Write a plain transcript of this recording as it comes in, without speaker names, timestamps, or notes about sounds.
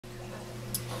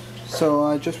So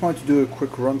I just wanted to do a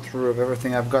quick run through of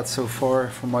everything I've got so far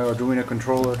from my Arduino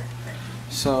controller.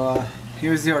 So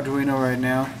here's the Arduino right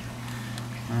now.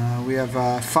 We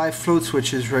have 5 float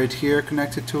switches right here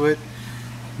connected to it.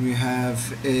 We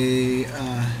have a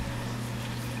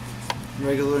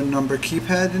regular number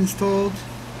keypad installed.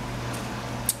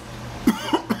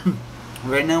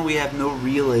 Right now we have no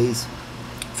relays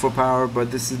for power,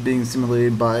 but this is being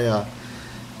simulated by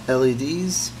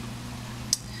LEDs.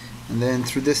 And then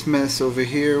through this mess over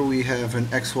here we have an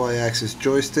XY axis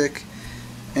joystick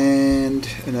and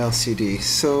an LCD.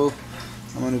 So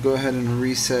I'm going to go ahead and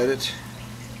reset it.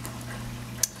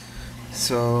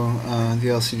 So the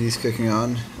LCD is kicking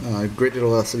on. Great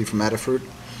little LCD from Adafruit.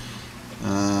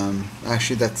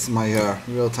 Actually that's my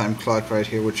real-time clock right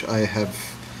here, which I have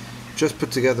just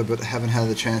put together but haven't had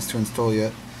the chance to install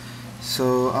yet.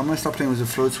 So I'm going to start playing with the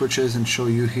float switches and show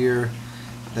you here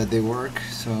that they work.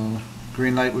 So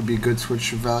green light would be good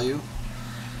switch value.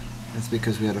 That's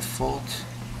because we had a fault.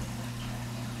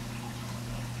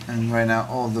 And right now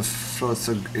all the floats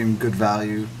are in good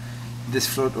value. This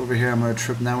float over here I'm going to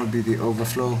trip now would be the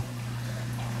overflow,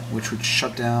 which would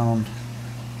shut down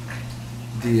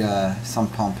the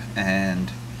sump pump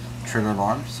and trigger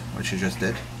alarms, which it just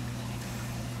did.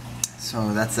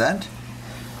 So that's that.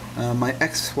 My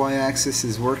XY axis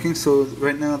is working, so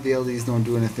right now the LEDs don't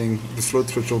do anything, the float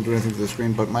switch don't do anything to the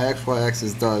screen, but my XY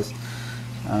axis does.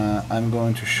 I'm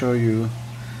going to show you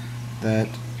that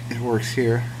it works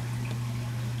here.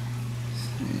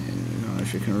 I don't know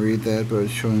if you can read that, but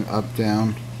it's showing up,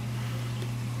 down,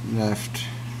 left,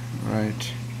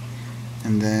 right.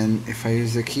 And then if I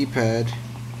use the keypad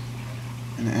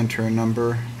and enter a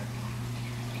number,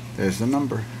 there's the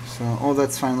number. So all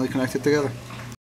that's finally connected together.